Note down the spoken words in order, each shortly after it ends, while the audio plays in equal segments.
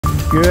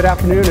Good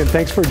afternoon, and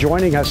thanks for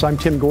joining us. I'm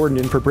Tim Gordon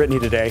in for Brittany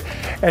today.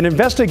 An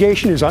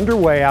investigation is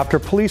underway after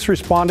police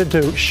responded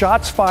to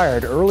shots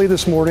fired early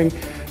this morning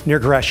near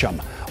Gresham.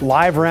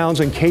 Live rounds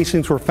and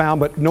casings were found,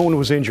 but no one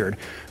was injured.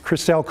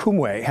 Christelle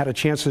Kumwe had a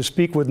chance to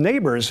speak with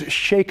neighbors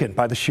shaken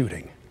by the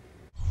shooting.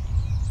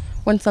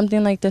 When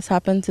something like this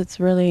happens, it's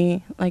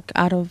really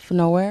out of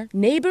nowhere.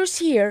 Neighbors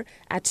here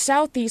at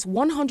Southeast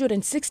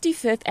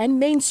 165th and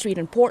Main Street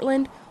in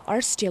Portland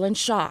are still in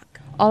shock.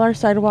 All our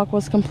sidewalk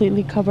was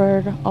completely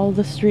covered. All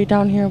the street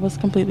down here was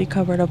completely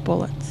covered of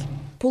bullets.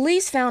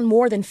 Police found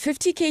more than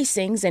 50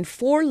 casings and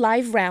 4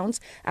 live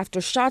rounds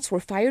after shots were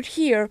fired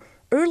here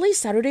early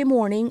Saturday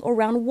morning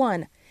around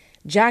 1.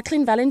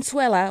 Jacqueline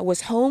Valenzuela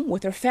was home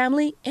with her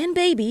family and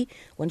baby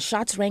when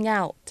shots rang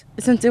out.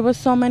 Since it was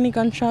so many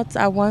gunshots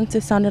at once,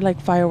 it sounded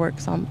like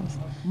fireworks almost.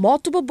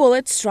 Multiple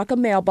bullets struck a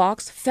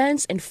mailbox,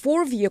 fence, and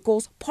 4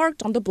 vehicles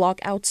parked on the block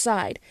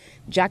outside.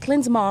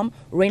 Jacqueline's mom,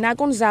 Reina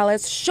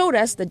Gonzalez, showed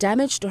us the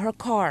damage to her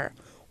car.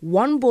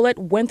 1 bullet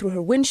went through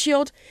her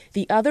windshield,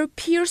 the other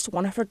pierced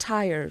one of her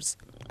tires.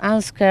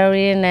 I'm scared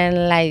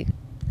and I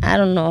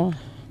don't know.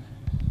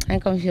 I'm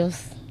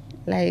confused.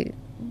 I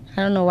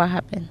don't know what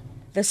happened.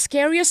 The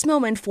scariest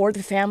moment for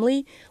the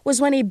family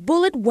was when a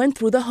bullet went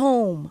through the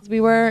home.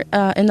 We were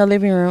in the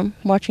living room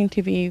watching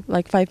TV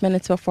 5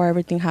 minutes before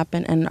everything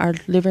happened, and our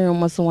living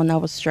room was the one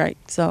that was struck.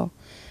 So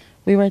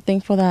we were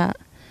thankful that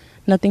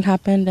nothing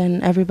happened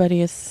and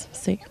everybody is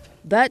safe.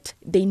 But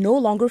they no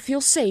longer feel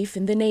safe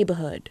in the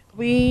neighborhood.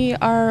 We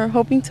are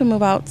hoping to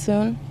move out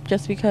soon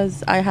just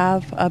because I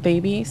have a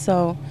baby.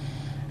 So,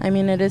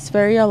 it is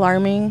very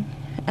alarming,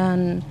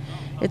 and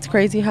it's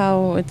crazy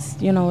how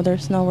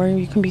there's nowhere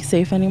you can be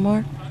safe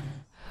anymore.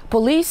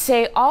 Police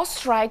say all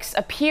strikes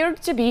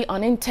appeared to be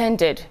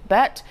unintended,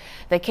 but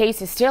the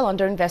case is still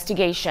under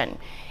investigation.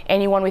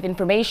 Anyone with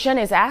information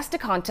is asked to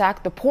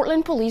contact the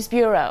Portland Police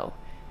Bureau.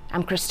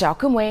 I'm Christelle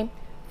Kumwe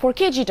for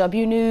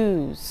KGW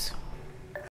News.